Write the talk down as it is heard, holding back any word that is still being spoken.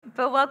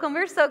But welcome.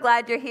 We're so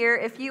glad you're here.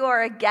 If you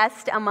are a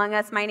guest among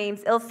us, my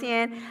name's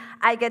Ilsian.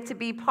 I get to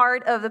be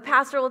part of the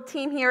pastoral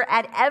team here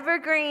at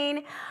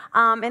Evergreen.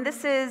 And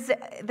this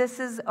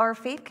is our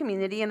faith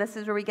community, and this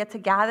is where we get to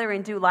gather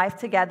and do life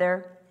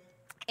together.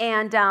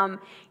 And,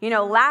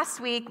 last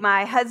week,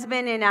 my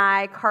husband and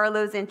I,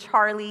 Carlos and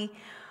Charlie,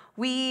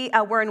 we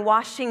were in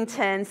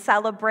Washington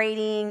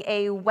celebrating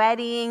a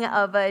wedding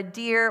of a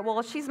dear,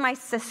 well, she's my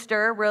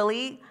sister,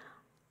 really,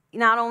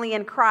 not only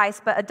in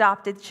Christ, but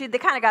adopted. They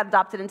kind of got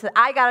adopted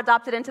I got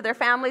adopted into their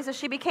family, so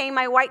she became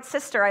my white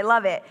sister. I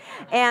love it.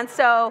 And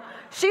so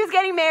she was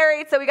getting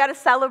married, so we got to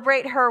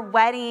celebrate her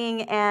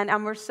wedding,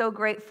 and we're so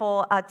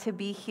grateful to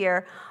be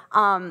here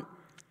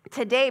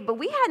today. But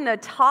we had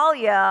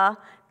Natalia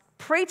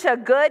preach a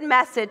good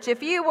message.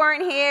 If you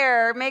weren't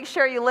here, make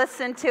sure you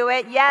listen to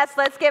it. Yes,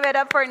 let's give it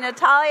up for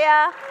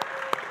Natalia.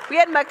 We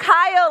had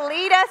Mikhail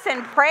lead us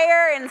in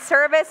prayer and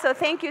service, so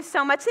thank you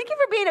so much. Thank you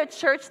for being a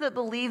church that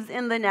believes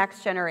in the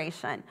next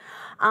generation.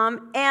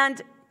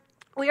 And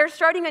we are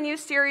starting a new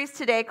series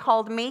today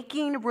called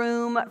Making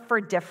Room for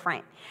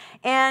Different.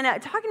 And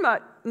talking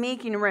about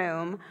making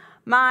room,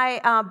 my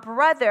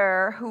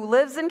brother, who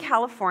lives in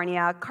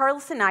California,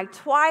 Carlos and I,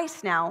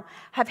 twice now,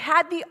 have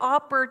had the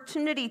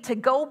opportunity to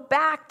go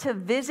back to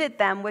visit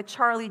them with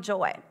Charlie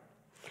Joy.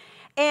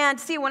 And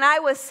see, when I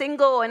was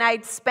single and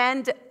I'd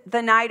spend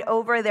the night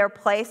over their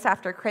place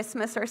after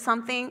Christmas or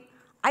something,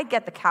 I'd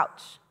get the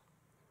couch.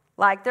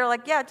 They're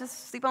like, yeah,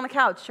 just sleep on the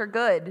couch, you're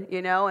good,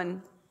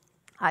 and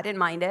I didn't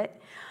mind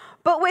it.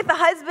 But with a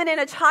husband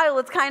and a child,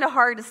 it's kind of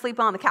hard to sleep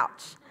on the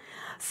couch.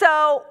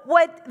 So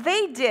what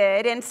they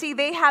did, and see,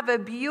 they have a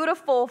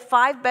beautiful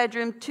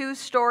 5-bedroom,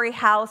 2-story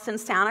house in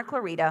Santa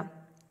Clarita.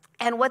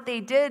 And what they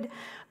did,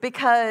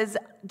 because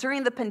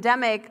during the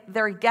pandemic,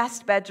 their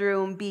guest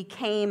bedroom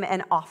became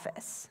an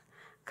office,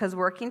 because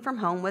working from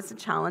home was a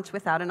challenge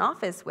without an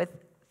office with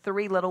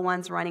 3 little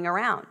ones running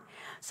around.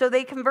 So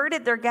they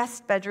converted their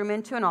guest bedroom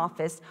into an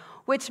office,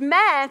 which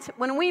meant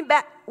when we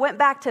went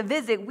back to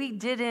visit, we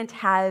didn't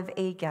have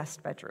a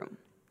guest bedroom.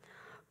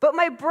 But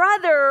my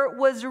brother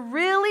was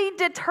really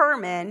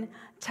determined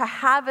to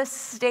have us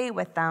stay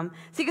with them.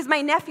 See, because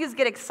my nephews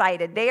get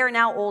excited. They are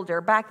now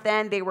older. Back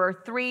then, they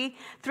were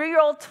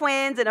three-year-old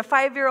twins and a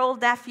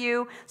 5-year-old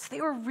nephew. So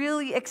they were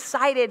really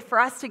excited for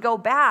us to go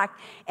back.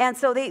 And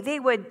so they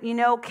would,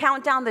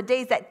 count down the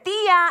days that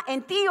Thea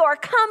and Theo are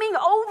coming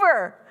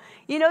over.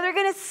 They're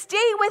going to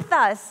stay with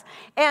us.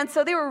 And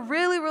so they were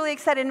really, really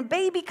excited. And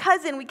baby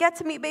cousin, we get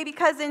to meet baby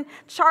cousin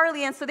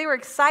Charlie. And so they were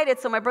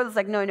excited. So my brother's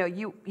like, no,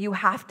 you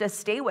have to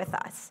stay with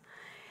us.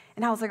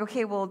 And I was like,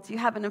 okay, well, do you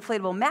have an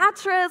inflatable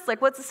mattress?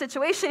 What's the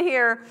situation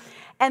here?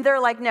 And they're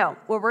like, no,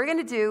 what we're going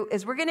to do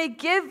is we're going to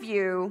give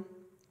you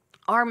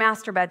our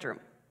master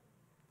bedroom.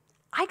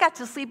 I got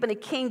to sleep in a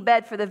king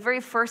bed for the very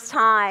first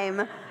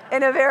time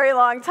in a very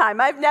long time.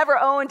 I've never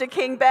owned a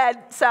king bed,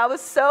 so I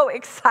was so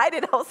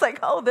excited. I was like,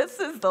 oh, this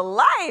is the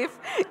life,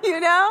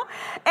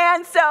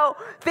 And so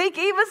they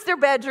gave us their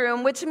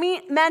bedroom, which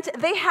meant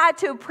they had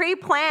to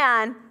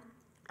pre-plan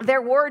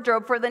their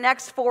wardrobe for the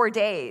next 4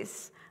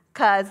 days,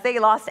 because they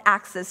lost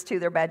access to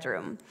their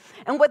bedroom.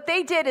 And what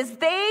they did is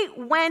they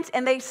went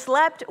and they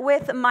slept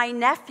with my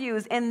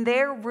nephews in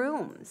their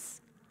rooms.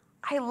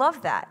 I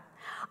love that.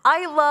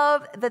 I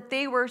love that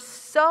they were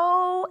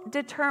so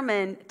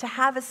determined to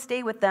have us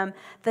stay with them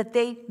that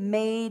they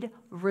made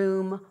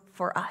room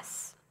for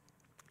us.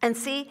 And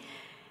see,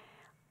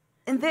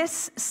 in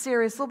this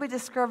series, we'll be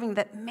discovering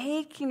that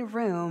making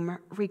room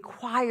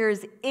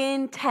requires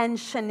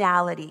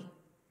intentionality.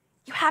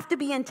 You have to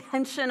be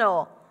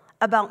intentional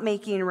about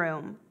making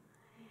room.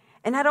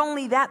 And not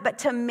only that, but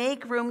to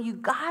make room, you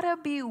gotta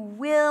be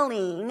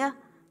willing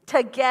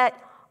to get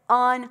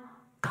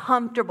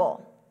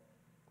uncomfortable.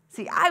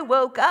 See, I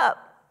woke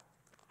up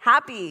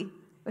happy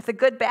with a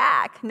good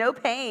back, no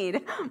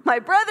pain. My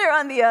brother,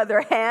 on the other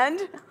hand,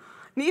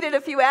 needed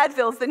a few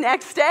Advils the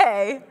next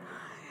day.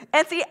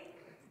 And see,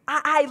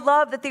 I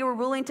love that they were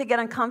willing to get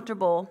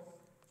uncomfortable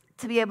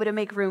to be able to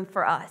make room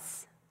for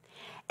us.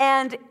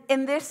 And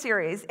in this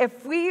series,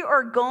 if we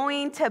are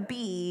going to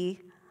be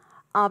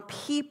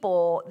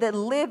people that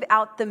live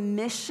out the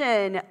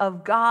mission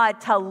of God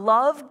to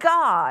love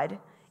God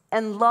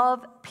and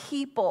love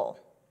people,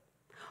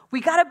 we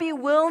got to be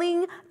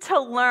willing to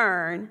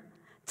learn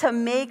to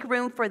make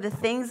room for the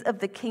things of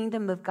the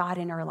kingdom of God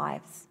in our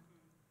lives.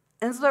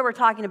 And this is why we're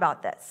talking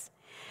about this.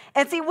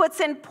 And see, what's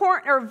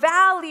important or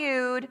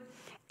valued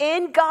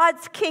in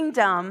God's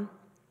kingdom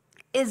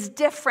is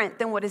different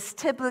than what is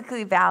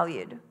typically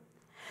valued.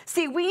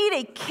 See, we need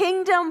a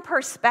kingdom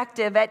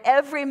perspective at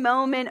every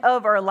moment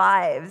of our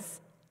lives.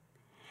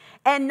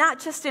 And not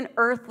just an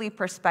earthly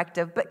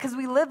perspective, but because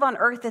we live on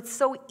earth, it's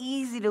so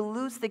easy to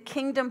lose the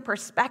kingdom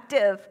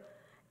perspective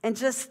and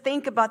just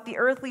think about the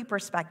earthly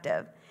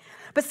perspective.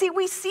 But see,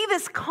 we see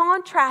this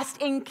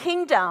contrast in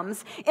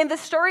kingdoms in the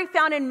story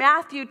found in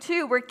Matthew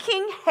 2, where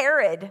King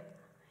Herod,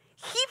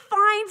 he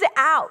finds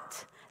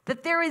out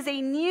that there is a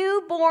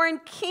newborn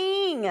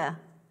king.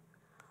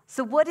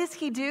 So what does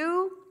he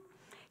do?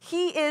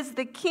 He is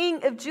the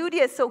king of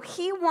Judea, so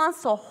he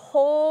wants to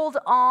hold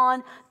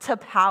on to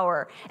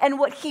power. And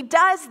what he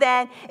does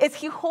then is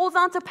he holds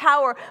on to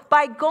power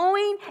by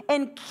going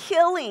and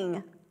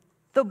killing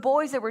the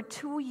boys that were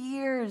 2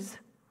 years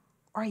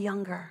or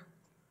younger,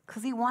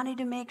 because he wanted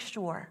to make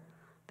sure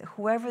that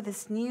whoever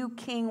this new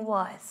king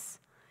was,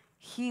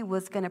 he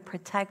was going to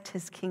protect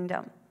his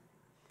kingdom.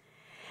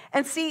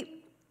 And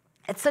see,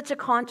 it's such a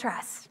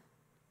contrast,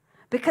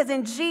 because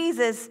in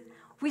Jesus,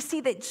 we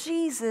see that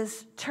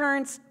Jesus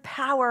turns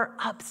power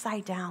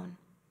upside down.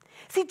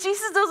 See,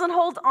 Jesus doesn't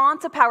hold on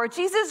to power.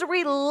 Jesus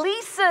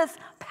releases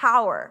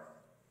power.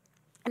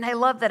 And I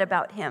love that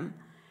about him.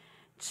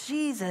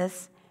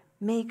 Jesus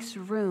makes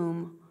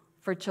room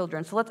for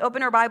children. So let's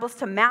open our Bibles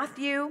to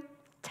Matthew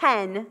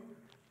 10,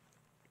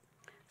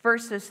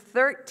 verses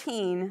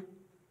 13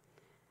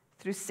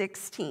 through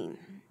 16.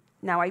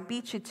 Now, I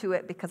beat you to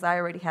it because I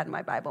already had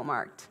my Bible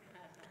marked.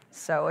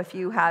 So if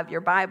you have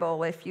your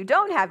Bible, if you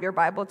don't have your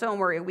Bible, don't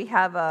worry. We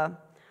have a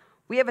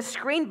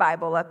screen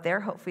Bible up there.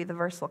 Hopefully the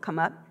verse will come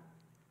up.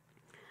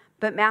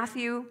 But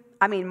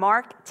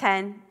Mark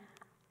 10,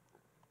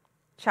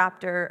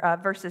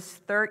 verses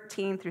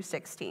 13 through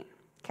 16.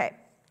 Okay,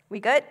 we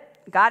good?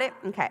 Got it?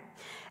 Okay.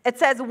 It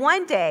says,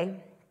 one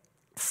day,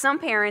 some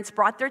parents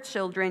brought their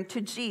children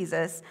to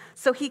Jesus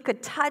so he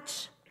could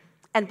touch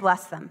and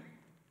bless them.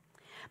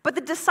 But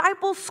the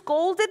disciples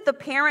scolded the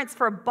parents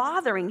for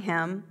bothering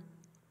him.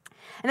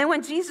 And then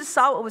when Jesus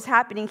saw what was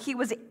happening, he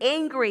was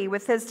angry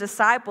with his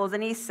disciples,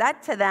 and he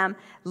said to them,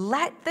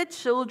 "Let the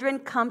children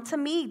come to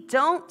me.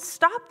 Don't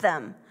stop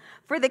them,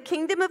 for the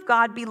kingdom of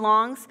God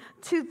belongs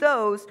to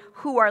those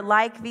who are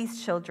like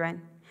these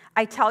children.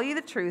 I tell you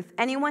the truth,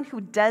 anyone who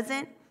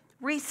doesn't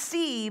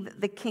receive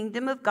the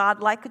kingdom of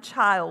God like a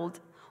child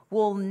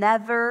will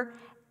never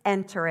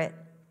enter it."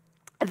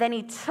 And then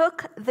he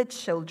took the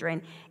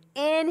children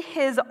in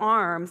his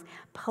arms,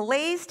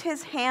 placed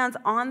his hands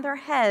on their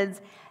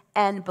heads,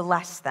 and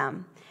bless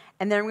them.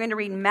 And then we're going to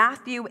read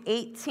Matthew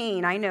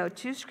 18. I know,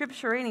 2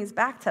 scripture readings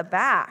back to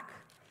back.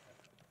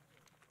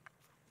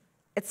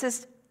 It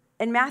says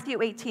in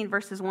Matthew 18,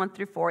 verses 1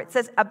 through 4, it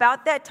says,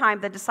 about that time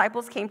the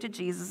disciples came to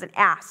Jesus and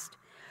asked,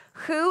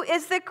 "Who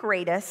is the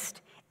greatest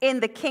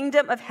in the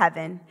kingdom of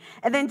heaven?"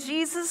 And then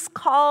Jesus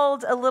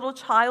called a little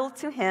child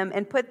to him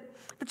and put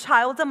the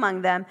child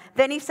among them.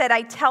 Then he said,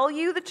 "I tell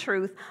you the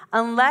truth,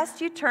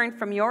 unless you turn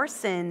from your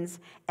sins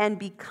and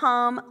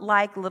become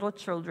like little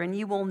children,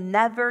 you will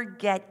never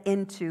get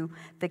into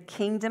the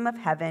kingdom of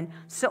heaven.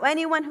 So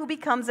anyone who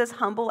becomes as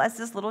humble as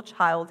this little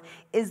child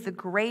is the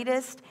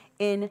greatest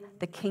in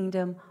the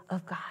kingdom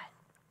of God."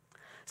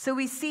 So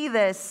we see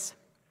this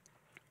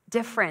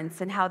difference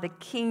in how the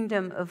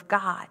kingdom of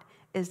God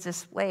is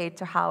displayed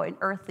to how an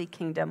earthly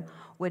kingdom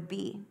would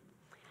be.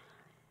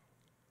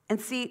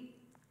 And see,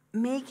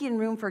 making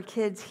room for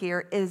kids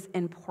here is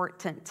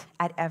important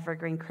at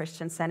Evergreen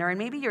Christian Center. And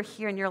maybe you're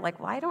here and you're like,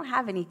 "Well, I don't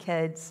have any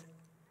kids."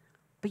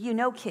 But you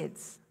know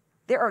kids.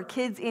 There are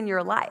kids in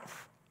your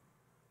life.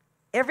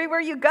 Everywhere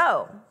you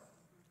go.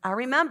 I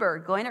remember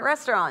going at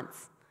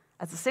restaurants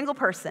as a single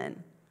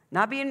person,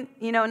 not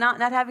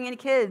having any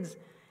kids,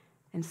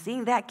 and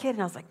seeing that kid,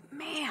 and I was like,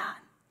 "Man,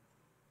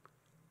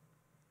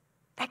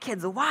 that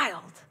kid's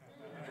wild.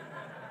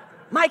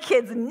 My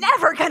kid's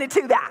never gonna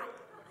do that."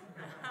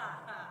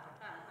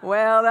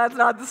 Well, that's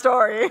not the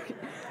story.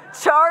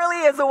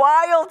 Charlie is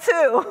wild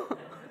too.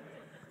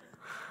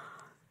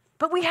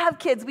 But we have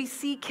kids. We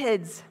see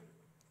kids.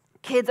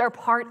 Kids are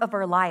part of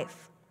our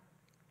life.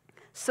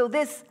 So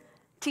this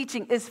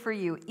teaching is for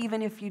you,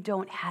 even if you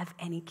don't have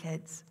any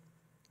kids.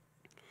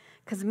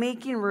 Because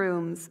making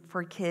rooms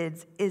for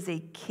kids is a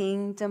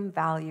kingdom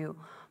value.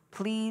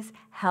 Please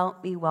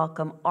help me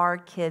welcome our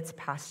kids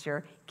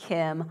pastor,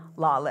 Kim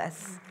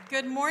Lawless.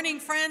 Good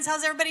morning, friends.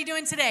 How's everybody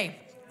doing today?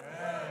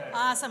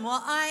 Awesome.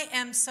 Well, I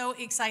am so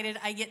excited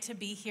I get to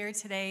be here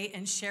today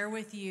and share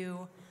with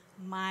you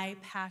my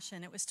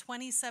passion. It was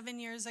 27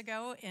 years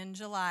ago in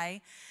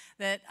July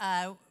that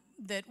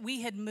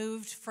we had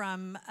moved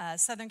from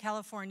Southern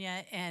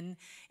California and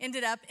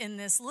ended up in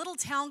this little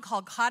town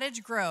called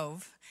Cottage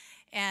Grove,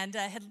 and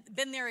had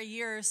been there a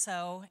year or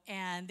so,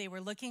 and they were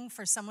looking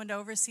for someone to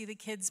oversee the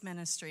kids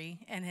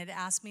ministry and had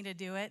asked me to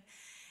do it.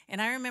 And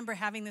I remember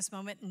having this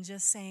moment and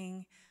just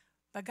saying,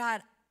 "But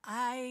God,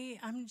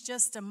 I'm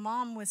just a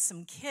mom with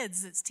some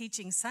kids that's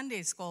teaching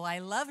Sunday school. I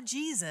love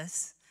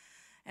Jesus,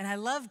 and I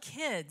love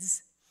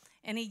kids."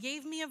 And he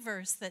gave me a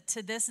verse that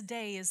to this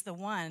day is the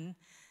one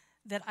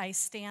that I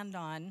stand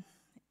on,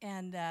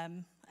 and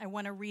I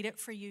want to read it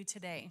for you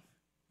today.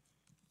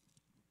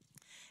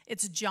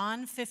 It's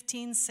John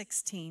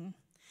 15:16.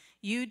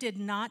 "You did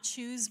not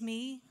choose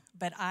me,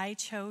 but I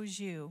chose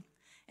you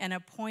and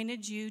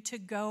appointed you to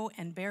go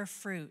and bear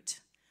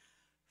fruit,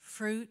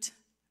 fruit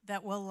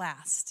that will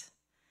last.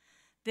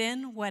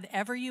 Then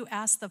whatever you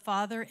ask the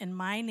Father in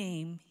my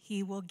name,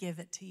 he will give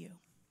it to you."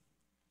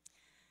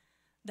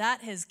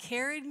 That has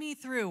carried me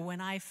through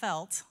when I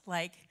felt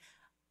like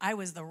I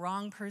was the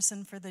wrong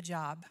person for the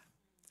job.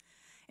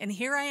 And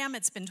here I am.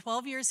 It's been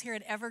 12 years here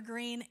at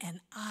Evergreen,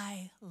 and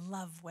I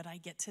love what I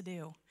get to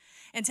do.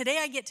 And today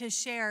I get to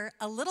share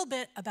a little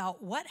bit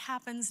about what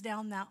happens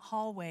down that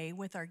hallway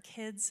with our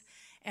kids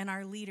and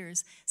our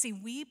leaders. See,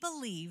 we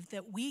believe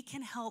that we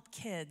can help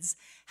kids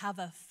have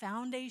a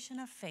foundation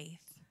of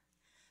faith,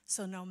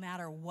 so no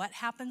matter what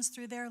happens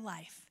through their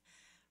life,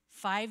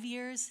 5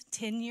 years,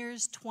 10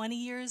 years, 20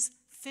 years,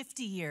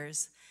 50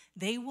 years,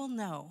 they will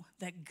know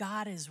that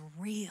God is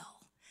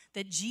real,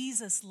 that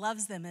Jesus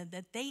loves them, and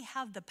that they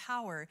have the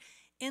power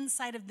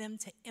inside of them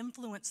to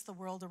influence the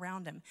world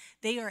around them.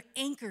 They are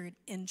anchored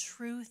in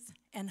truth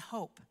and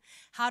hope.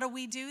 How do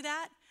we do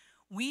that?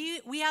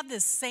 We have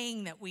this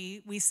saying that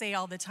we say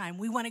all the time.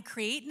 We want to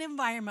create an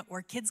environment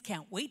where kids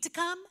can't wait to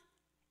come,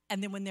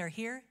 and then when they're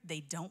here,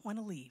 they don't want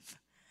to leave.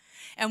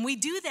 And we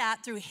do that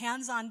through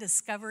hands-on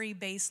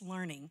discovery-based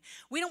learning.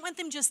 We don't want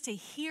them just to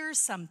hear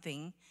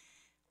something.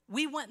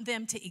 We want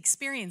them to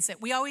experience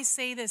it. We always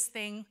say this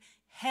thing,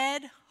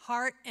 head,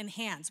 heart, and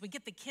hands. We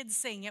get the kids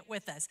saying it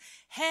with us.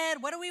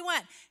 Head, what do we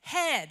want?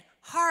 Head,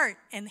 heart,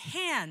 and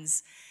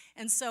hands.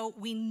 And so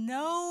we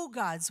know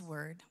God's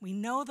word. We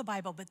know the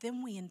Bible, but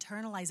then we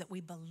internalize it.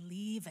 We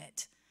believe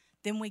it.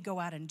 Then we go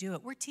out and do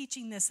it. We're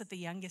teaching this at the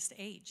youngest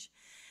age.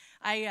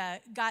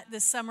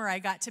 This summer, I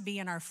got to be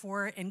in our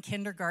 4 and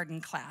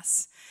kindergarten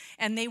class.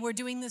 And they were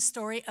doing the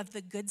story of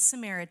the Good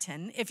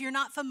Samaritan. If you're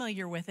not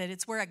familiar with it,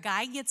 it's where a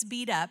guy gets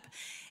beat up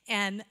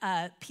and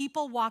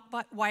people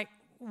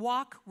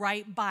walk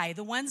right by.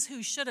 The ones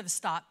who should have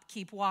stopped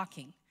keep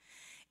walking.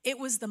 It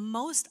was the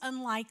most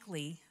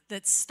unlikely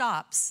that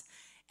stops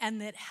and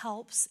that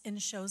helps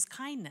and shows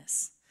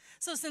kindness.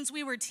 So since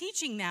we were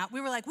teaching that, we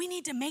were like, we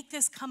need to make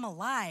this come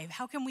alive.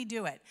 How can we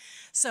do it?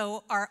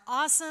 So our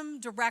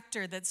awesome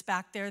director that's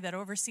back there that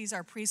oversees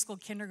our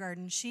preschool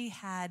kindergarten, she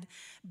had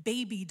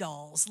baby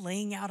dolls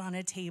laying out on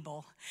a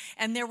table.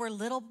 And there were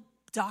little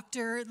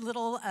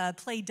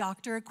play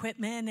doctor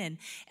equipment,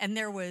 and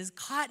there was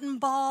cotton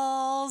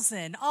balls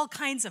and all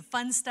kinds of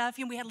fun stuff.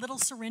 We had little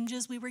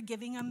syringes. We were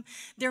giving them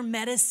their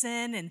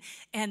medicine,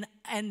 and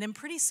then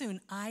pretty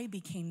soon I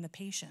became the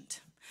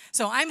patient.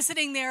 So I'm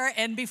sitting there,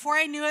 and before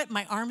I knew it,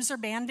 my arms are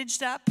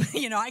bandaged up.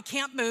 I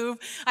can't move.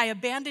 I have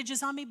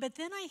bandages on me, but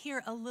then I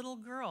hear a little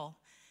girl,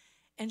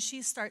 and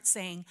she starts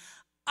saying,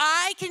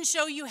 I can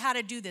show you how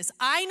to do this.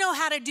 I know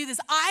how to do this.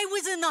 I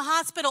was in the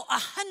hospital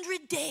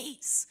 100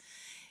 days.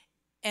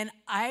 And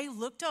I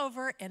looked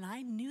over, and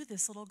I knew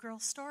this little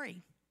girl's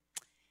story.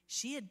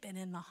 She had been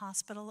in the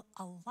hospital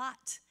a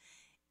lot.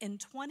 In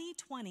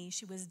 2020,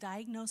 she was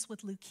diagnosed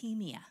with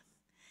leukemia.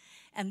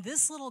 And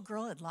this little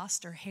girl had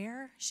lost her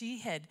hair. She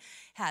had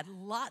had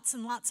lots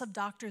and lots of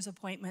doctor's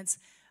appointments.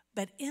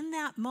 But in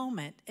that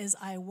moment, as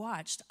I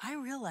watched, I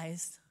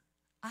realized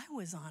I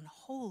was on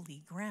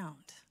holy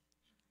ground.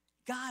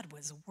 God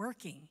was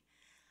working.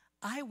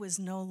 I was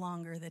no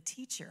longer the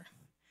teacher.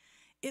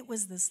 It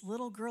was this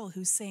little girl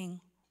who's saying,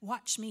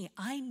 watch me.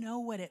 I know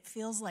what it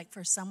feels like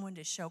for someone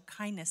to show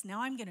kindness.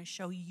 Now I'm going to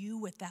show you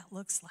what that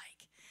looks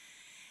like.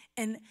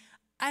 And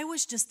I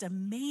was just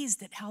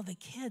amazed at how the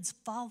kids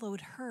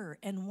followed her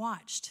and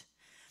watched.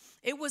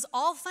 It was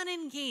all fun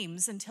and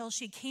games until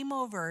she came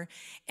over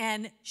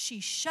and she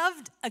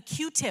shoved a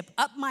Q-tip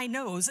up my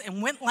nose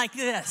and went like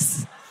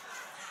this.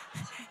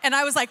 And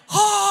I was like,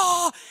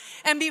 oh!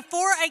 And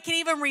before I could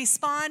even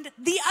respond,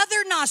 the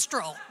other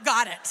nostril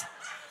got it.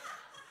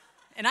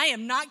 And I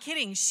am not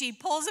kidding. She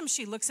pulls him,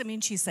 she looks at me,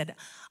 and she said,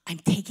 I'm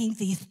taking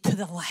these to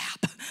the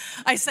lab.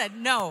 I said,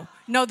 no,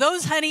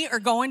 those, honey, are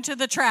going to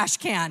the trash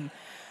can.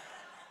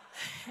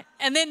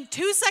 And then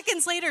 2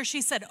 seconds later,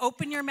 she said,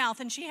 open your mouth.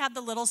 And she had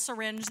the little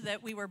syringe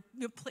that we were,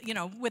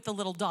 with the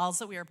little dolls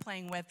that we were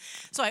playing with.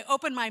 So I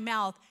opened my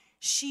mouth.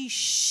 She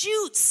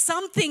shoots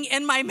something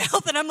in my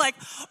mouth, and I'm like,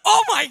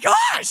 oh my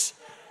gosh,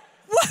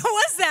 what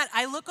was that?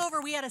 I look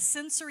over, we had a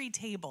sensory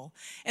table,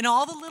 and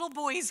all the little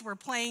boys were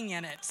playing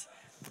in it.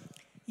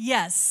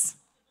 Yes,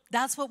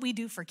 that's what we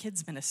do for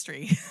kids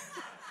ministry.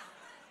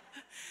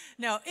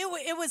 No,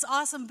 it was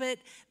awesome, but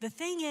the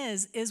thing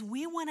is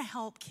we want to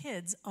help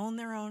kids own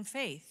their own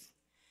faith.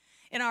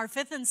 In our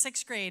 5th and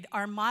 6th grade,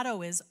 our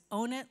motto is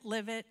own it,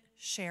 live it,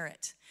 share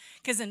it.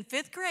 Because in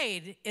 5th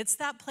grade, it's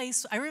that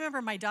place, I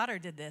remember my daughter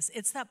did this,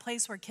 it's that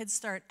place where kids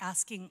start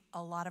asking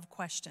a lot of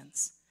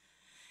questions.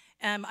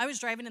 I was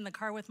driving in the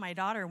car with my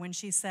daughter when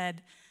she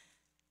said,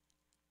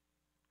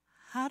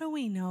 how do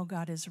we know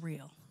God is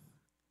real?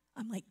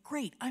 I'm like,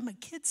 great, I'm a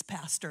kids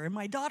pastor, and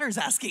my daughter's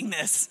asking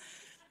this.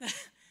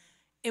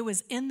 It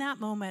was in that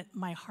moment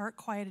my heart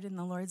quieted, and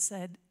the Lord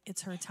said,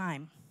 it's her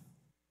time.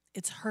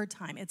 It's her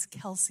time. It's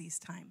Kelsey's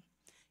time.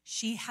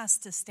 She has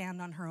to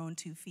stand on her own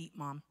 2 feet,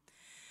 Mom.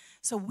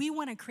 So we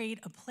want to create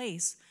a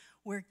place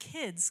where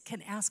kids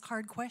can ask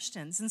hard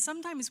questions. And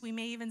sometimes we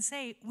may even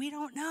say, we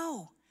don't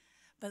know.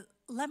 But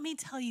let me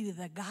tell you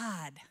the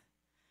God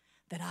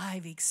that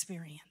I've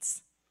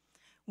experienced.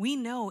 We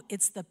know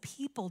it's the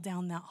people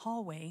down that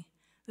hallway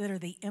that are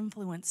the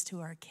influence to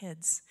our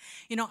kids.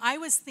 I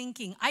was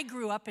thinking, I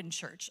grew up in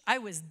church. I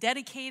was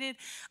dedicated.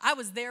 I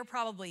was there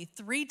probably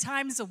 3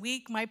 times a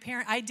week.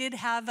 I did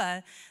have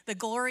the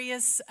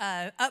glorious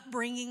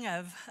upbringing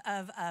of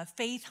a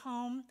faith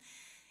home.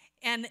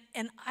 And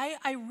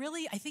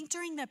I think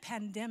during the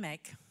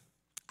pandemic,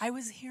 I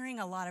was hearing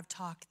a lot of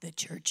talk, the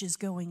church is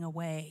going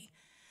away.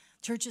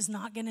 Church is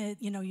not going to,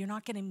 you're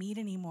not going to meet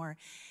anymore.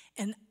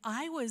 And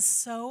I was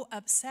so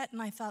upset,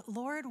 and I thought,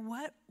 Lord,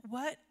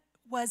 what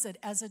was it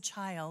as a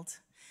child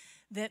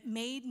that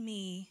made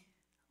me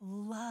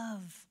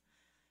love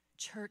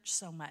church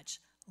so much,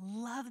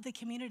 love the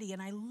community?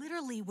 And I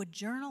literally would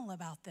journal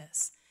about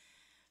this.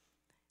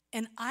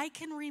 And I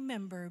can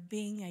remember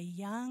being a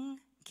young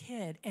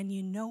kid, and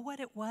you know what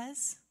it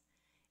was?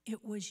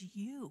 It was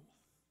you.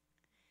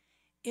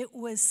 It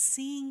was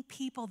seeing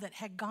people that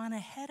had gone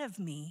ahead of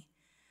me,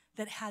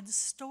 that had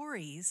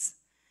stories.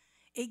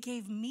 It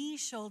gave me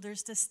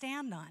shoulders to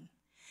stand on.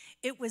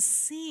 It was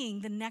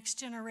seeing the next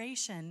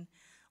generation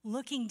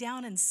looking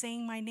down and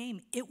saying my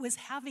name. It was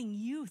having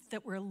youth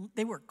that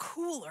were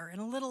cooler and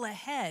a little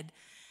ahead,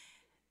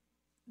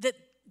 that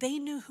they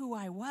knew who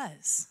I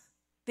was.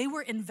 They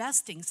were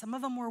investing. Some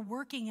of them were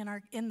working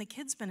in the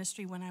kids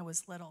ministry when I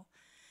was little.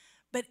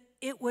 But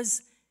it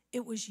was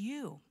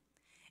you.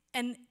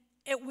 And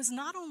it was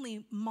not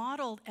only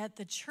modeled at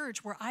the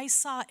church, where I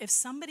saw if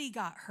somebody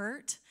got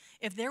hurt,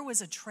 if there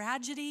was a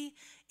tragedy,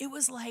 it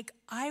was like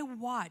I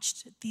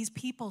watched these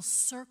people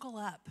circle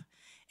up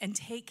and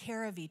take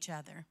care of each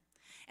other.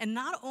 And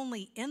not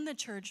only in the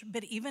church,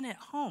 but even at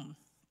home.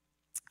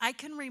 I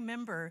can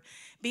remember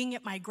being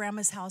at my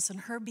grandma's house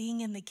and her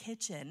being in the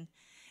kitchen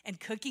and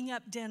cooking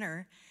up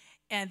dinner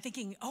and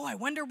thinking, oh, I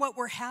wonder what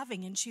we're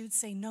having. And she would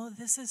say, no,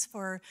 this is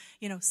for,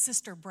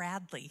 Sister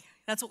Bradley.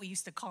 That's what we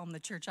used to call him, the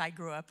church I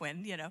grew up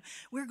in.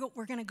 We're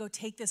going to go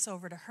take this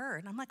over to her.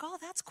 And I'm like, oh,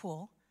 that's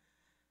cool.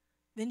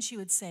 Then she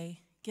would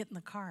say, get in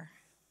the car.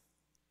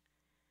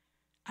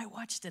 I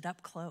watched it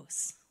up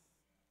close.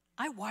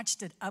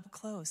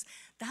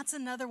 That's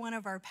another one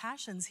of our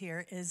passions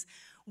here is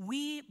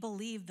we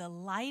believe the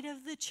light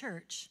of the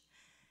church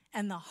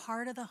and the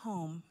heart of the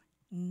home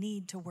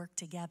need to work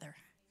together.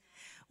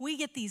 We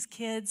get these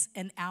kids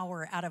an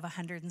hour out of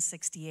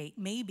 168,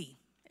 maybe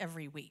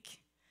every week.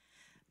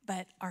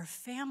 But our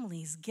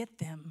families get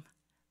them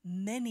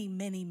many,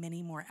 many,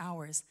 many more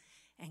hours.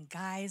 And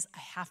guys, I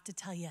have to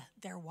tell you,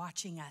 they're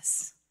watching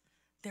us.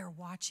 They're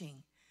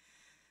watching.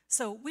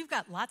 So we've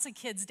got lots of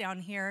kids down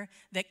here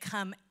that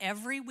come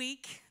every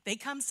week.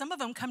 Some of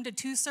them come to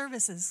 2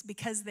 services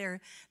because their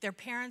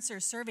parents are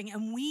serving.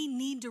 And we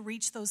need to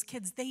reach those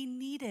kids. They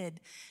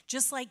needed,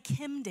 just like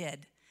Kim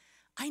did,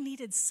 I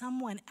needed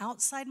someone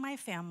outside my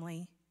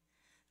family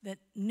that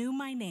knew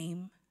my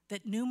name,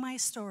 that knew my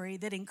story,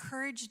 that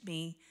encouraged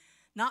me,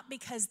 not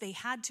because they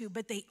had to,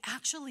 but they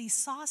actually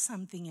saw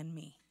something in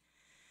me.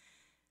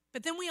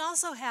 But then we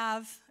also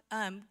have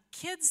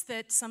kids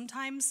that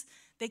sometimes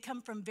they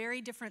come from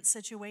very different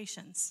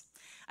situations.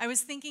 I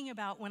was thinking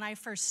about when I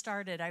first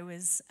started, I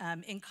was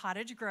in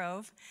Cottage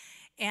Grove,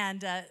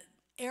 and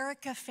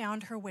Erica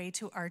found her way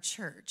to our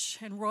church.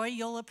 And Roy,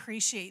 you'll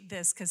appreciate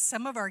this because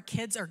some of our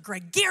kids are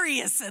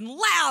gregarious and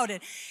loud. And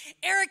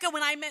Erica,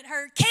 when I met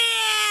her,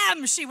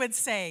 Cam, she would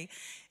say.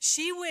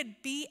 She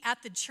would be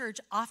at the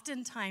church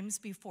oftentimes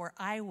before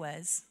I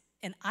was,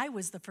 and I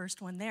was the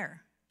first one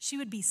there. She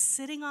would be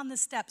sitting on the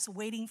steps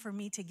waiting for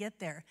me to get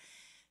there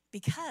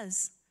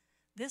because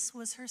this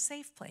was her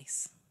safe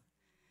place.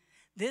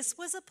 This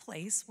was a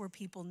place where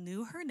people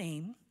knew her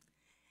name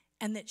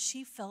and that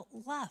she felt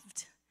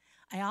loved.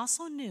 I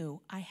also knew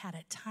I had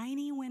a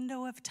tiny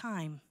window of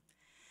time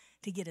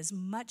to get as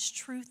much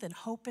truth and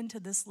hope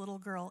into this little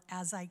girl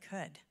as I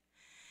could.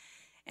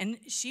 And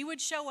she would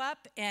show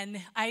up,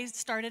 and I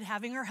started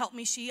having her help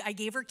me. I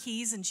gave her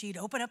keys, and she'd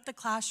open up the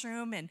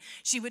classroom, and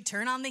she would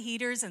turn on the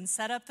heaters and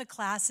set up the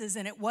classes,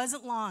 and it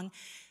wasn't long.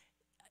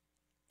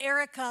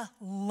 Erica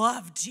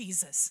loved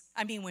Jesus.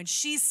 I mean, when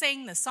she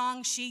sang the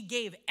song, she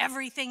gave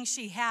everything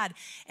she had.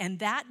 And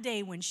that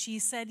day when she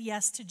said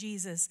yes to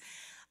Jesus,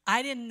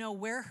 I didn't know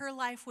where her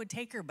life would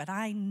take her, but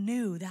I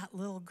knew that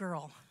little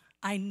girl.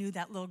 I knew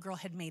that little girl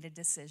had made a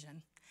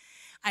decision.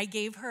 I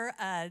gave her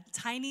a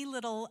tiny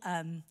little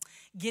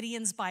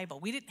Gideon's Bible.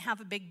 We didn't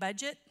have a big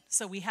budget,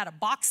 so we had a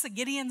box of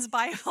Gideon's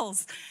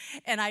Bibles.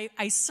 And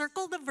I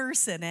circled a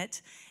verse in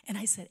it, and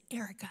I said,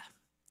 Erica,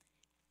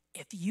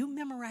 if you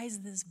memorize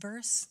this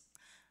verse,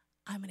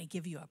 I'm going to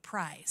give you a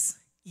prize.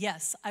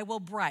 Yes, I will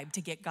bribe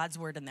to get God's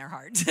word in their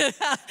heart.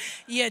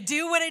 You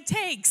do what it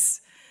takes.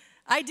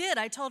 I did.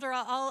 I told her,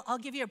 I'll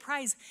give you a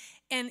prize.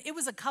 And it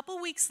was a couple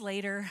weeks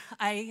later.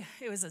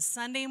 It was a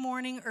Sunday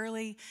morning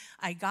early.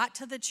 I got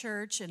to the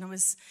church, and I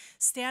was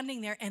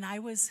standing there, and I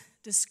was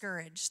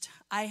discouraged.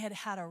 I had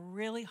had a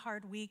really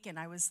hard week, and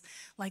I was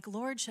like,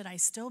 Lord, should I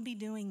still be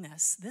doing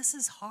this? This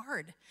is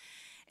hard.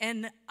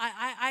 And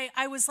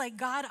I was like,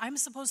 God, I'm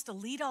supposed to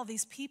lead all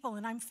these people,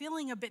 and I'm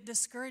feeling a bit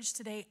discouraged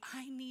today.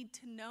 I need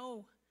to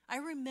know. I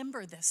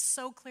remember this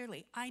so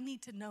clearly. I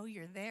need to know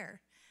you're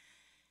there.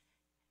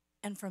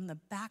 And from the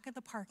back of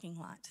the parking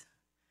lot,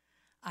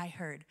 I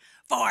heard,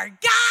 for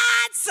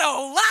God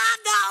so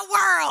loved the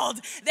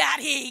world that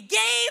he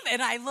gave.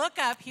 And I look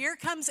up, here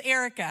comes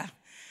Erica.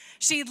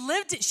 She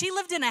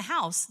lived in a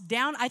house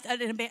down,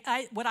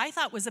 what I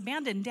thought was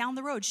abandoned down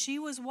the road. She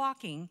was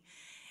walking,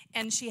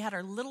 and she had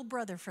her little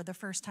brother for the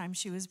first time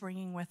she was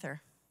bringing with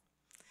her.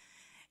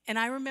 And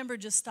I remember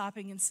just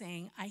stopping and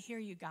saying, I hear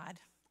you, God.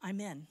 I'm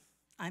in.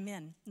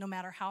 No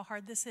matter how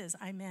hard this is,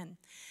 I'm in.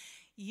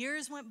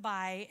 Years went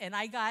by, and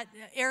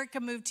Erica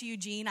moved to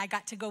Eugene. I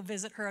got to go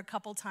visit her a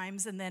couple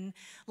times, and then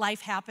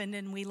life happened,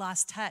 and we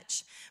lost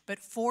touch. But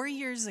 4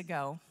 years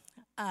ago,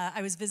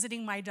 I was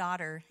visiting my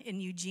daughter in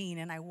Eugene,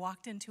 and I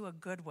walked into a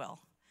Goodwill,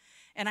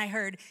 and I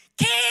heard,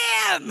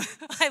 Kim!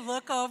 I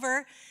look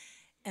over,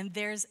 and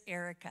there's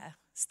Erica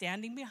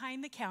standing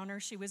behind the counter.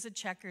 She was a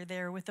checker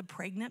there with a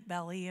pregnant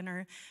belly in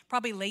her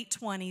probably late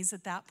 20s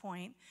at that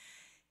point.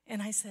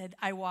 And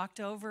I walked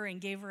over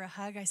and gave her a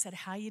hug. I said,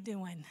 how you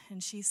doing?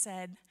 And she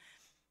said,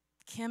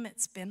 Kim,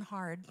 it's been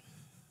hard.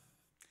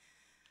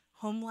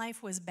 Home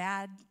life was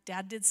bad.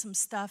 Dad did some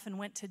stuff and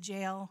went to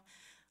jail.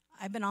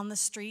 I've been on the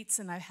streets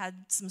and I've had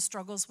some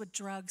struggles with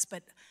drugs,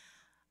 but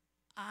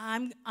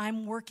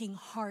I'm working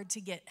hard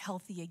to get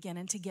healthy again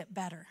and to get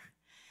better.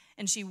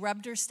 And she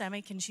rubbed her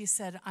stomach and she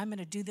said, I'm going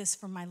to do this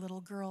for my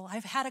little girl.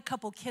 I've had a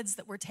couple kids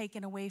that were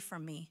taken away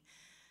from me,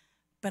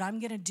 but I'm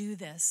going to do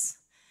this.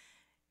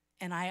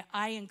 And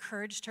I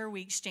encouraged her.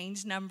 We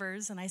exchanged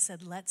numbers, and I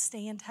said, let's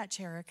stay in touch,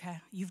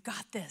 Erica. You've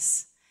got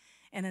this.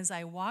 And as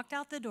I walked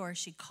out the door,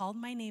 she called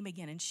my name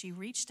again, and she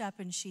reached up,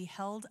 and she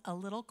held a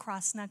little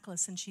cross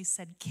necklace, and she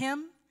said,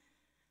 Kim,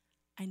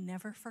 I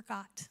never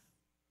forgot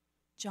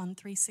John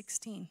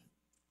 3:16.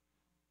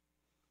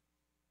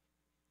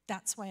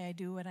 That's why I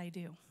do what I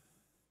do.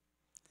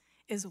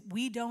 Is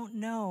we don't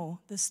know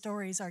the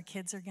stories our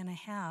kids are going to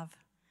have,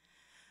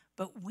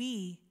 but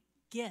we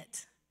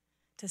get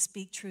to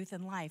speak truth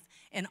in life.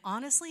 And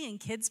honestly, in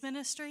kids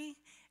ministry,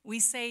 we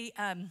say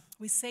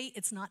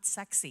it's not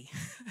sexy.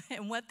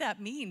 And what that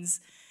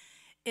means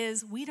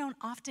is we don't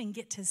often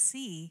get to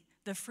see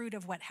the fruit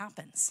of what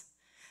happens.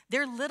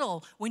 They're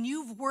little. When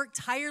you've worked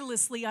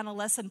tirelessly on a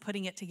lesson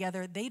putting it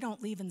together, they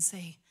don't leave and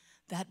say,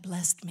 that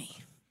blessed me.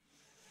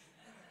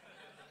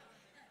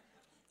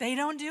 They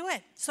don't do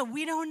it. So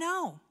we don't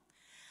know.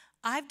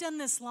 I've done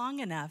this long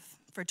enough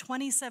for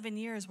 27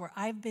 years where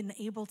I've been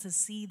able to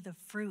see the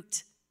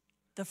fruit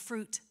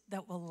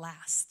that will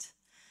last.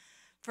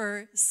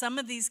 For some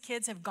of these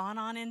kids have gone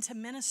on into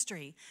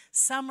ministry.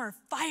 Some are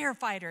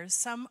firefighters,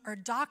 some are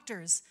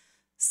doctors,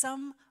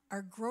 some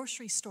are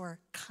grocery store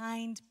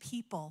kind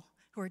people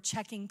who are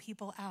checking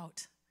people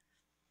out.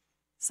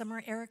 Some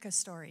are Erica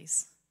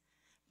stories.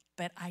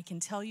 But I can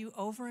tell you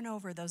over and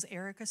over, those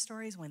Erica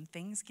stories, when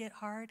things get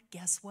hard,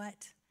 guess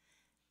what?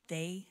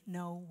 They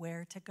know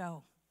where to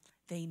go.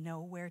 They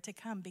know where to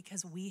come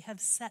because we have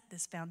set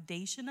this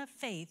foundation of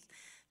faith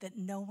that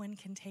no one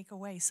can take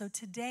away. So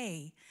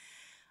today,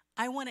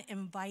 I want to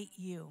invite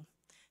you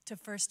to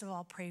first of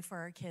all pray for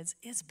our kids.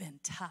 It's been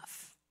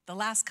tough. The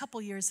last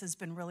couple years has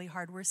been really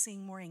hard. We're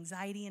seeing more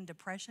anxiety and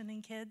depression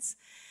in kids,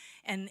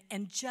 and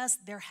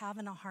just they're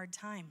having a hard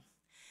time.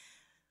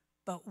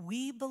 But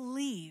we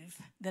believe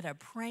that a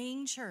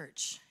praying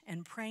church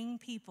and praying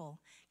people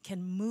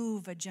can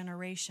move a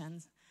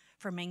generation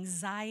from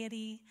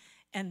anxiety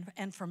and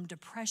from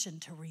depression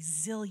to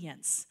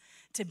resilience,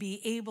 to be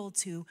able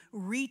to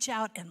reach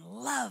out and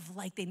love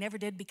like they never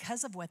did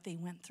because of what they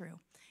went through.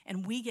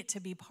 And we get to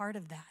be part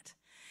of that.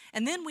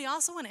 And then we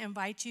also want to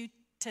invite you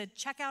to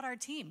check out our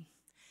team.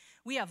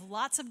 We have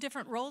lots of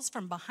different roles,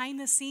 from behind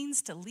the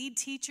scenes to lead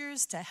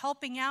teachers to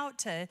helping out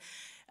to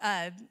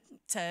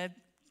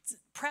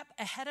prep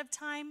ahead of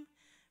time.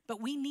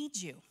 But we need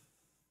you.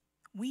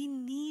 We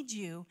need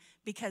you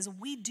because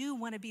we do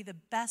want to be the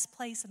best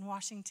place in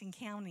Washington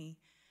County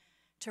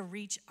to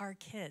reach our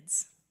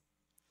kids.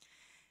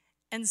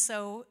 And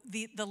so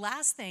the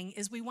last thing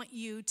is we invite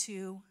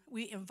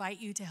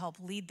you to help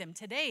lead them.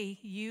 Today,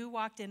 you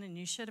walked in and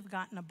you should have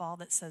gotten a ball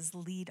that says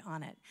lead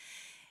on it.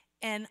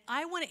 And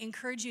I want to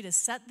encourage you to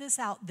set this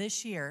out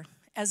this year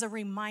as a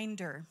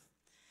reminder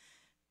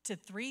to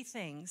 3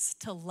 things: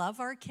 to love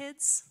our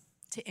kids,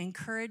 to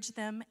encourage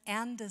them,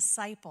 and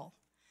disciple.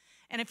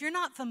 And if you're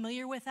not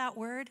familiar with that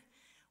word,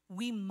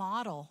 we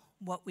model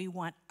what we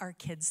want our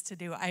kids to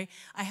do. I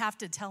have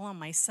to tell on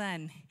my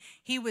son,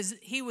 he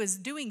was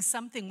doing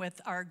something with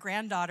our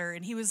granddaughter,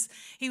 and he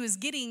was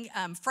getting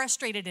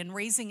frustrated and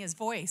raising his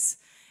voice.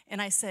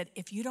 And I said,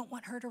 if you don't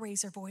want her to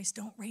raise her voice,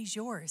 don't raise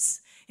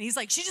yours. And he's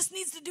like, she just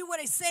needs to do what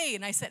I say.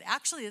 And I said,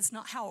 actually, it's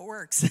not how it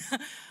works.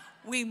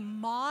 We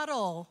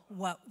model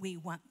what we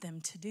want them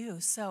to do.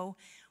 So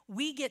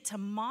we get to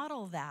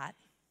model that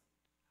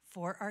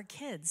for our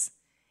kids.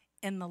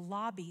 In the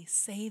lobby,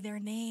 say their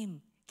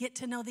name. Get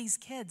to know these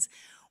kids.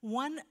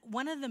 One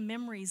of the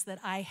memories that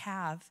I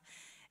have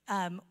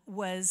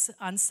was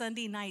on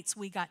Sunday nights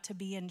we got to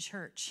be in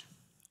church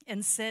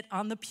and sit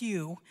on the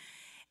pew.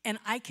 And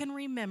I can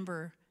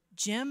remember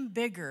Jim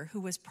Bigger,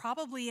 who was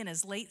probably in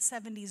his late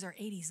 70s or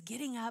 80s,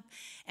 getting up,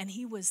 and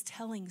he was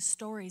telling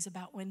stories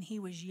about when he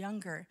was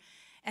younger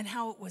and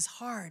how it was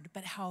hard,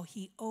 but how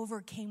he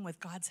overcame with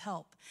God's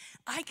help.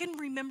 I can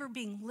remember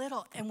being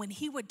little, and when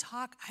he would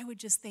talk, I would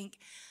just think,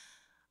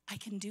 I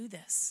can do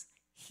this.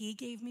 He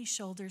gave me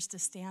shoulders to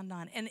stand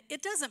on. And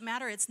it doesn't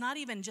matter. It's not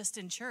even just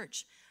in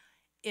church.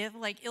 If,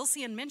 like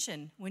Ilsean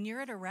mentioned, when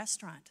you're at a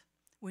restaurant,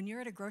 when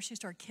you're at a grocery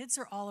store, kids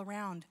are all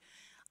around.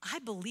 I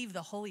believe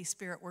the Holy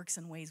Spirit works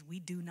in ways we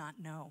do not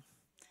know.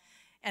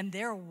 And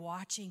they're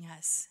watching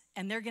us.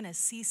 And they're going to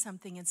see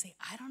something and say,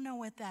 I don't know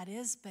what that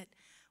is, but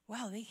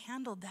wow, they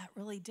handled that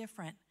really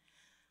different.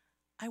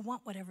 I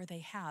want whatever they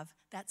have.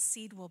 That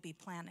seed will be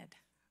planted.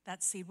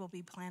 That seed will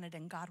be planted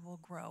and God will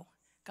grow.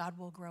 God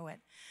will grow it.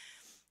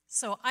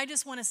 So I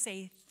just want to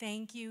say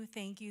thank you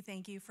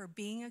for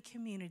being a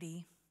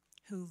community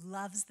who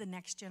loves the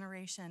next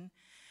generation,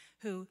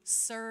 who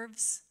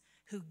serves,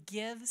 who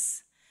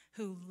gives,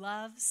 who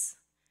loves.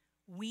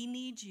 We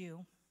need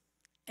you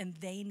and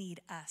they need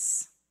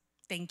us.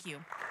 Thank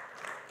you.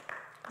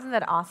 Isn't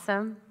that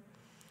awesome?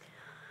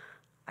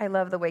 I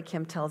love the way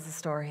Kim tells the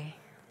story.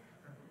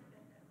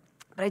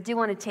 But I do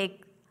want to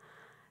take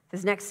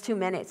this next 2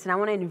 minutes and I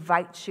want to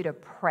invite you to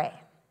pray.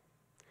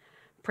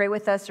 Pray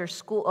with us.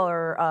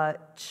 Our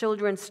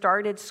children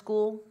started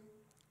school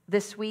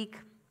this week,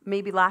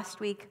 maybe last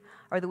week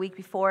or the week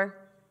before.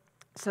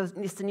 So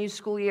it's a new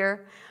school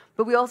year.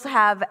 But we also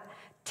have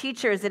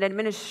teachers and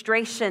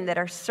administration that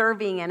are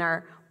serving and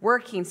are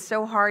working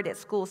so hard at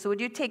school. So would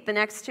you take the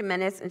next 2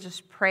 minutes and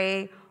just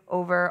pray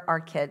over our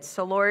kids?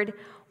 So Lord,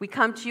 we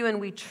come to you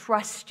and we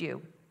trust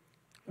you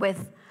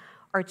with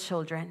our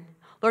children.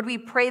 Lord, we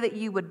pray that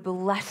you would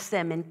bless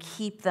them and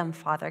keep them,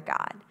 Father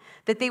God,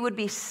 that they would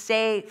be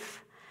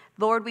safe.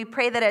 Lord, we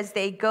pray that as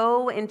they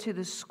go into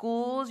the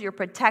schools, your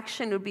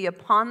protection would be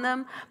upon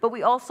them, but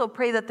we also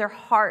pray that their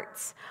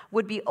hearts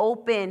would be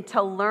open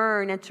to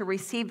learn and to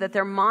receive, that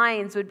their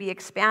minds would be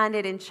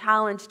expanded and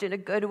challenged in a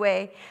good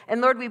way.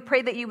 And Lord, we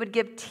pray that you would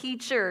give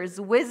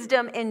teachers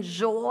wisdom and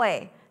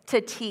joy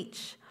to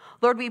teach.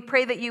 Lord, we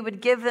pray that you would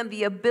give them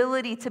the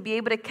ability to be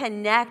able to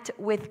connect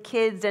with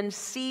kids and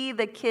see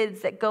the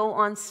kids that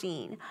go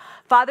unseen.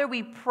 Father,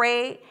 we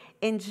pray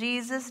in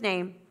Jesus'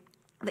 name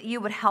that you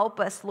would help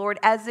us, Lord,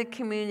 as a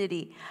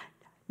community,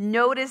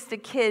 notice the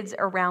kids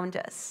around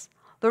us.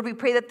 Lord, we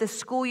pray that the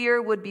school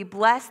year would be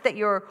blessed, that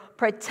your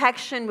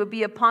protection would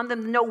be upon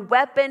them. No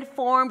weapon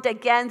formed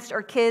against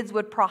our kids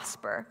would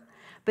prosper,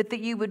 but that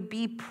you would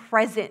be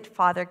present,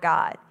 Father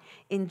God.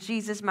 In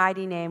Jesus'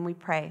 mighty name we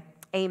pray.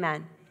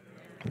 Amen.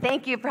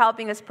 Thank you for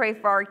helping us pray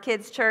for our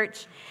kids'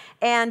 church.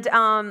 And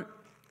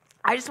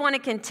I just want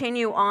to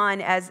continue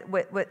on as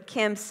what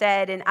Kim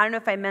said, and I don't know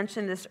if I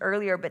mentioned this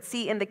earlier, but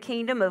see, in the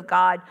kingdom of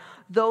God,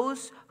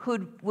 those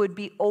who would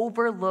be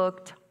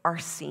overlooked are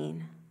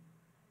seen.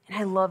 And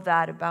I love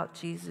that about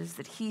Jesus,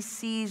 that he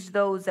sees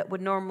those that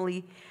would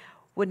normally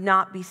would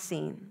not be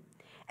seen.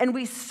 And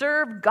we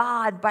serve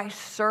God by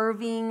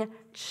serving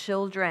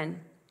children.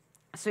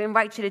 So I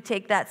invite you to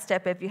take that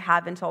step if you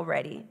haven't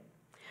already.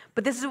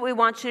 But this is what we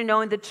want you to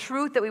know, and the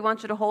truth that we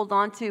want you to hold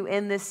on to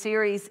in this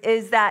series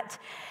is that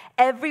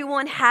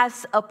everyone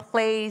has a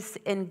place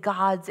in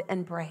God's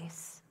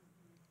embrace.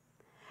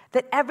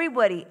 That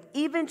everybody,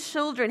 even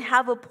children,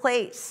 have a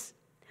place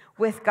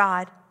with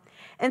God.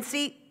 And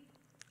see,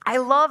 I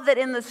love that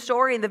in the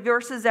story, the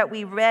verses that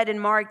we read in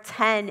Mark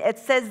 10, it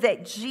says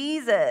that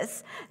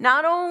Jesus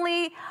not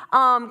only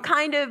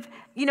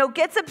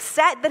gets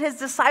upset that his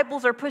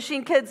disciples are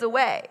pushing kids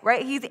away,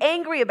 right? He's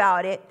angry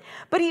about it,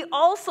 but he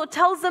also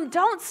tells them,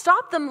 don't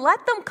stop them,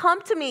 let them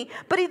come to me.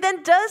 But he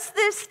then does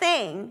this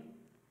thing.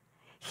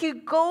 He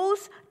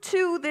goes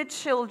to the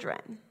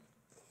children,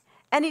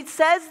 and he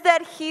says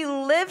that he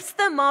lifts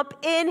them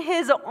up in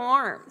his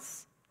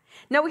arms.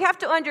 Now, we have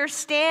to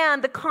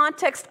understand the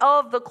context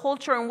of the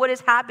culture and what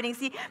is happening.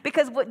 See,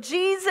 because what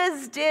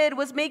Jesus did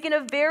was making a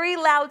very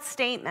loud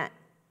statement.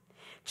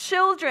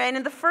 Children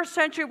in the first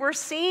century were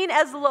seen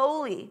as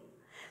lowly.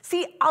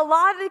 See, a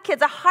lot of the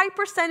kids, a high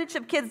percentage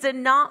of kids did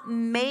not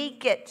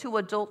make it to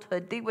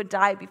adulthood. They would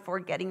die before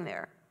getting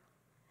there.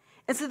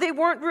 And so they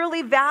weren't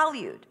really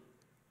valued.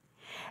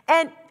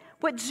 And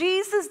what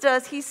Jesus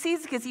does, he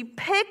sees because he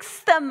picks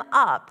them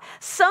up.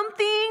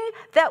 Something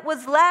that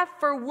was left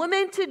for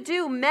women to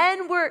do.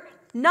 Men were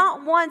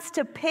not ones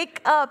to pick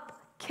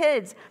up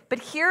kids. But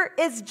here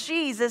is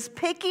Jesus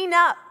picking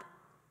up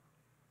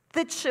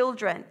the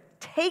children,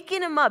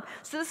 taking them up.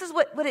 So this is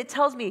what it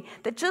tells me,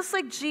 that just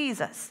like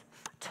Jesus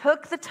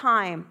took the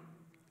time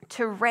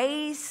to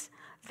raise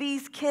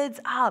these kids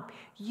up,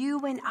 you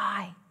and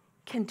I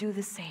can do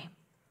the same.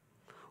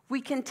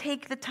 We can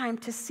take the time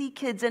to see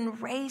kids and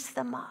raise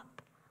them up.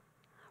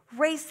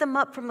 Raise them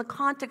up from the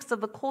context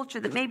of the culture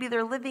that maybe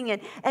they're living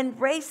in,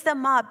 and raise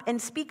them up and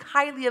speak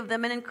highly of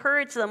them and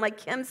encourage them, like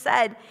Kim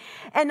said.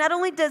 And not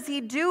only does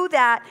he do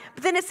that,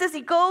 but then it says he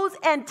goes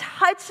and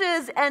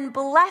touches and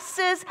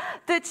blesses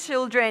the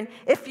children.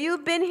 If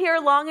you've been here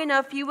long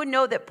enough, you would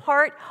know that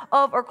part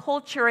of our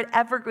culture at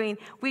Evergreen,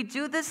 we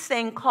do this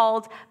thing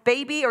called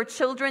baby or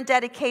children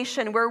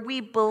dedication, where we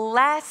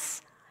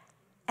bless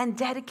and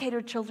dedicate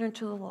our children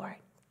to the Lord.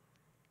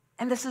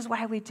 And this is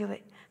why we do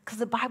it, because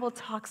the Bible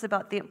talks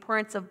about the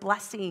importance of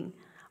blessing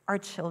our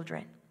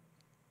children.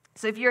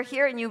 So if you're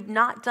here and you've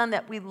not done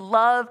that, we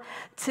love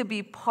to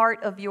be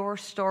part of your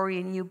story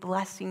and you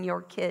blessing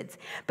your kids.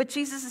 But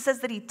Jesus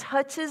says that he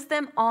touches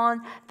them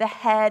on the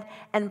head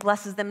and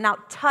blesses them. Now,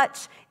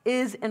 touch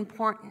is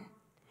important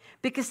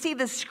because, see,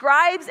 the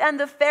scribes and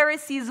the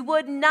Pharisees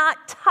would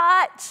not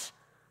touch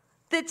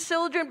the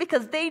children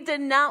because they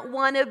did not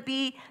want to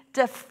be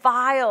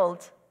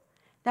defiled.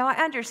 Now, I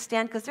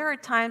understand because there are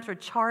times where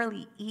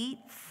Charlie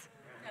eats.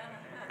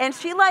 And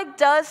she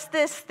does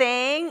this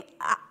thing.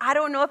 I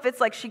don't know if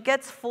it's she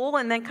gets full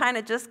and then kind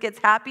of just gets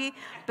happy,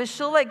 but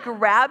she'll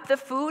grab the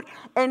food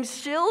and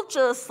she'll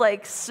just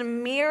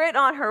smear it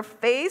on her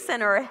face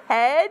and her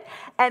head.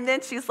 And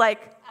then she's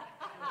like,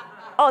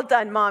 all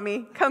done,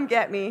 mommy, come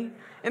get me.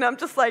 And I'm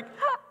just like,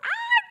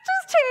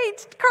 just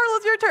changed.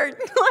 Carlos, your turn.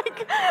 So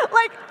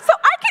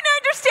I can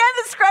understand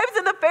the scribes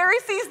and the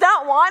Pharisees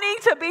not wanting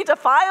to be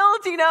defiled,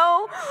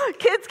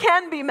 Kids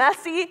can be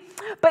messy.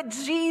 But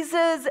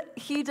Jesus,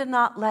 he did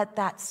not let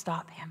that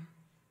stop him.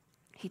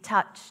 He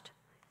touched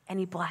and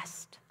he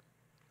blessed.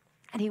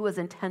 And he was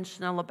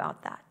intentional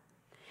about that.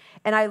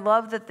 And I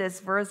love that this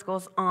verse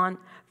goes on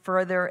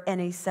further and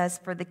he says,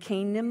 for the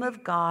kingdom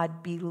of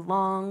God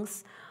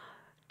belongs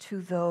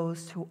to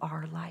those who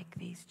are like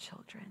these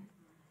children.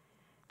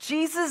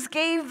 Jesus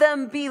gave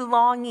them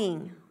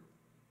belonging.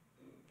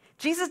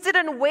 Jesus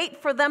didn't wait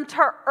for them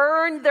to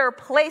earn their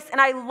place. And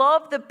I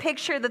love the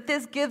picture that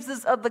this gives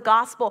us of the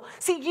gospel.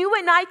 See, you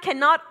and I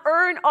cannot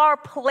earn our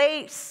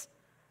place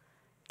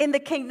in the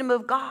kingdom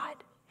of God.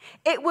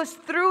 It was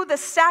through the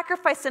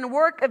sacrifice and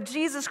work of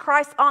Jesus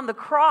Christ on the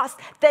cross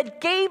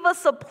that gave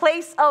us a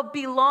place of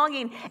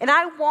belonging. And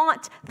I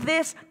want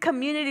this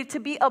community to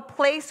be a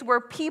place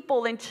where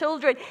people and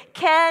children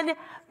can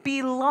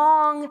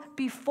belong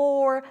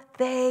before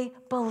they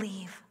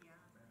believe.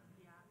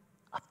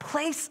 A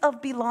place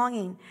of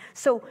belonging.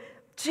 So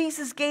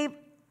Jesus gave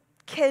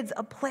kids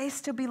a place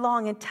to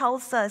belong and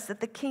tells us that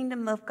the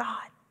kingdom of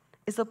God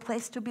is a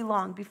place to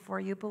belong before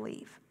you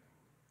believe.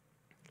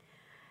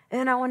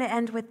 And I want to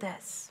end with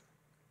this.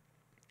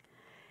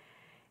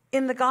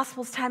 In the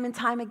Gospels, time and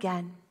time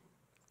again,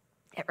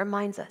 it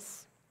reminds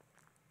us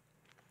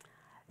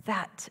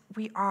that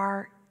we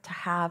are to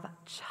have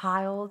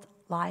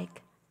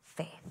childlike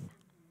faith.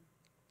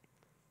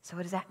 So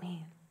what does that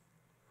mean?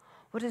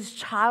 What does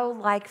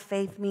childlike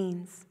faith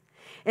means?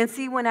 And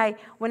see, when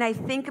I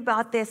think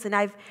about this, and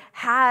I've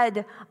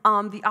had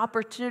the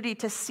opportunity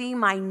to see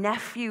my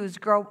nephews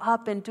grow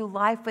up and do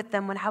life with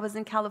them when I was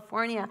in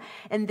California,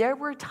 and there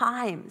were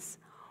times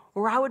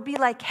where I would be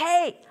like,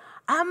 hey,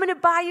 I'm going to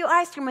buy you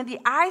ice cream. When the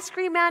ice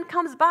cream man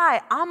comes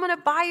by, I'm going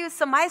to buy you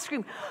some ice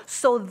cream.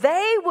 So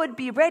they would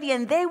be ready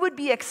and they would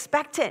be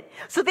expectant.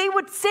 So they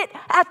would sit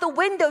at the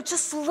window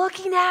just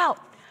looking out.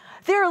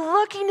 They're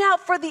looking out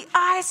for the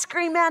ice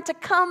cream man to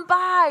come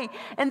by.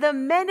 And the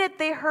minute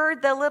they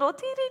heard the little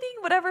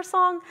dee-dee-dee, whatever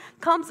song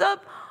comes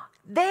up,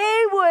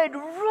 they would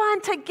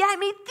run to get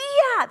me.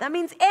 Tia, that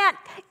means aunt.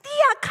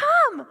 Tia,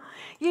 come.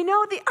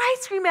 The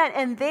ice cream man.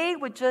 And they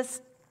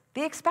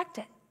expect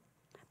it.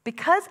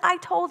 Because I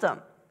told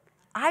them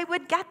I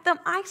would get them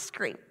ice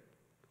cream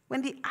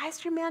when the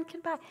ice cream man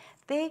came by.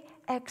 They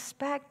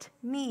expect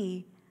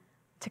me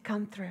to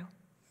come through.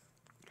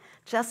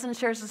 Justin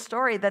shares a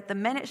story that the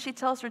minute she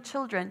tells her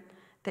children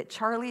that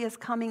Charlie is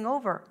coming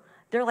over,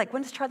 they're like,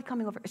 when is Charlie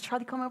coming over? Is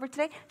Charlie coming over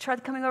today?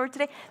 Charlie coming over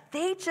today?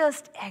 They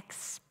just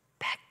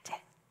expect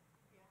it.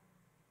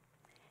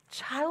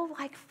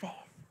 Childlike faith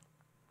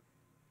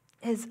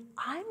is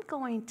I'm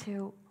going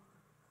to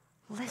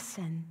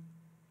listen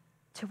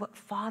to what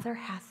Father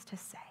has to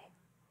say.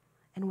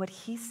 And what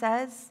he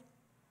says,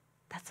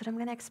 that's what I'm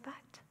going to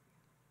expect.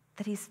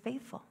 That he's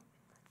faithful,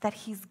 that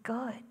he's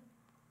good,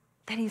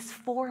 that he's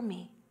for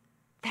me,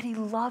 that he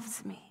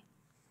loves me.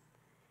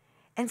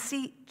 And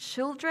see,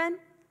 children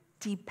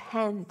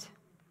depend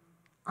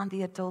on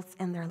the adults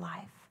in their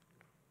life.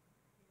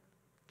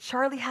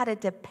 Charlie had to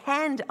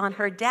depend on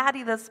her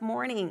daddy this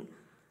morning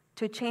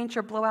to change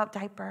her blowout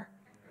diaper.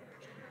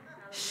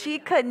 She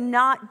could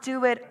not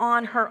do it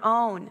on her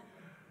own.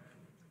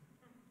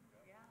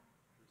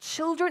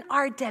 Children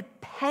are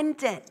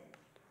dependent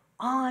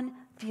on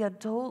the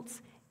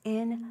adults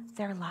in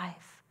their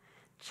life.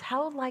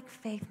 Childlike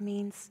faith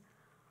means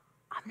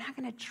I'm not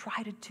going to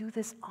try to do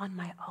this on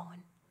my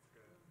own.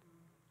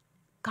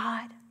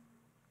 God,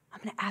 I'm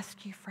going to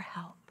ask you for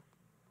help.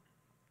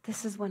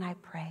 This is when I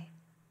pray.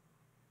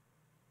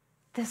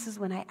 This is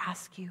when I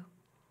ask you,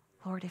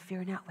 Lord, if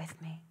you're not with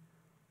me,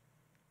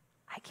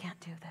 I can't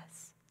do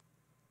this.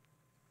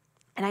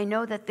 And I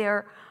know that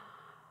there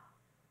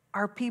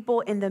are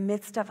people in the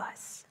midst of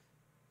us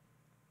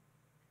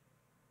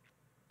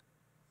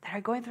that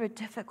are going through a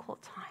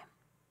difficult time,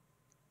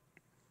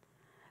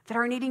 that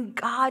are needing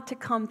God to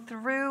come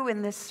through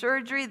in this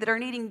surgery, that are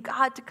needing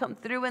God to come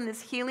through in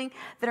this healing,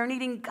 that are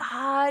needing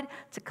God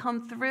to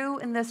come through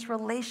in this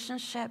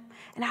relationship.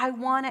 And I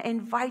want to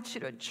invite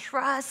you to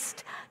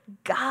trust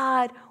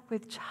God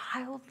with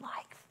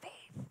childlike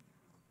faith.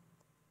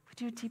 Would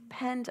you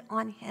depend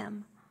on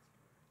him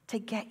to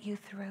get you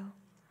through,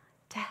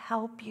 to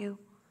help you,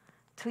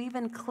 to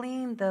even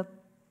clean the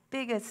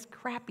biggest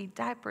crappy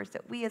diapers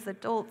that we as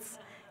adults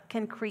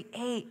can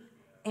create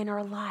in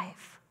our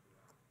life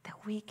that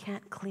we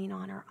can't clean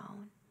on our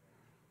own.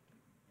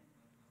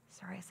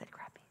 Sorry, I said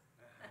crappy.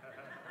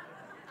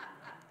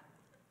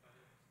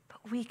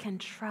 But we can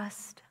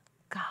trust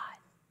God.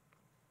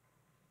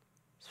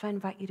 So I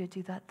invite you to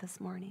do that this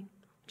morning.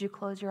 Would you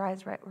close your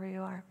eyes right where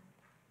you are?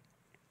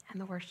 And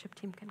the worship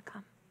team can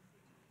come.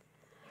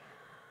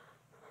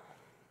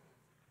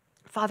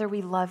 Father,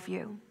 we love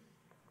you.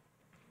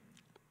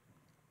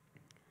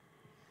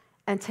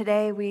 And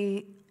today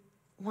we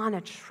want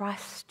to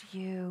trust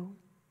you.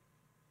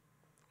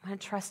 We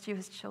want to trust you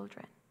as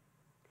children.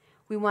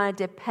 We want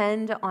to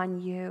depend on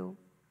you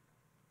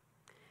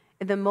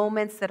in the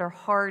moments that are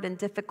hard and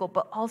difficult.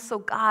 But also,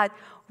 God,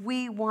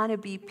 we want to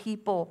be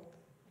people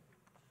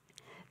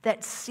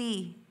that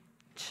see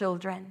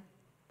children,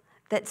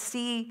 that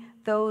see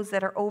those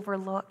that are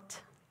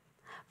overlooked.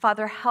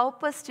 Father,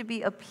 help us to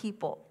be a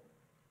people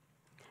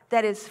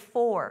that is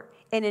for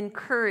and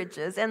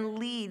encourages and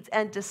leads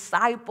and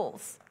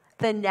disciples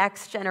the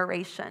next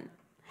generation.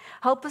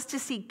 Help us to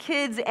see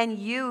kids and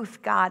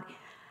youth, God.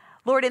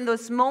 Lord, in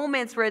those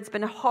moments where it's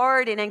been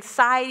hard and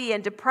anxiety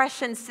and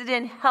depression sit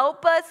in,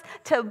 help us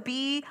to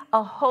be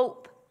a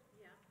hope.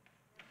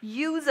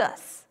 Use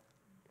us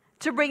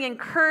to bring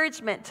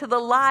encouragement to the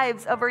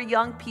lives of our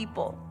young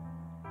people.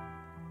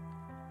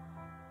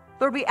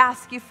 Lord, we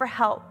ask you for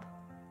help.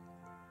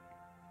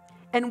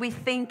 And we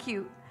thank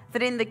you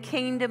that in the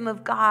kingdom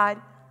of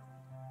God,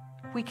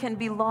 we can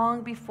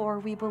belong before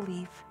we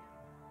believe.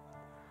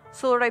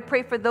 So, Lord, I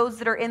pray for those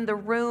that are in the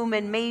room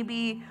and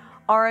maybe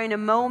are in a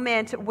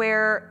moment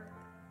where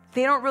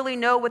they don't really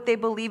know what they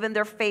believe in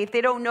their faith.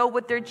 They don't know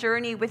what their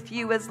journey with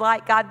you is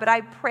like, God. But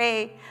I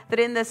pray that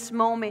in this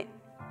moment,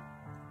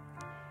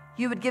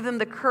 you would give them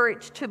the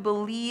courage to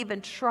believe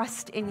and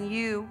trust in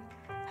you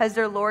as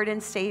their Lord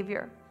and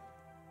Savior.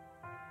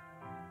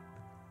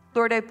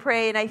 Lord, I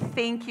pray and I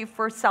thank you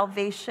for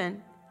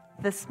salvation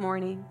this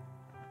morning.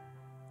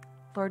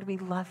 Lord, we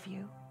love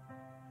you.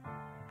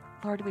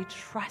 Lord, we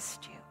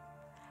trust you.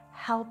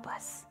 Help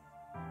us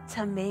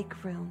to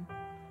make room,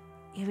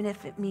 even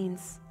if it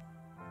means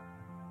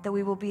that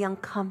we will be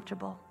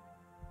uncomfortable.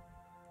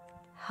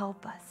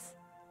 Help us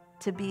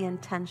to be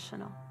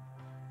intentional.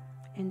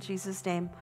 In Jesus' name,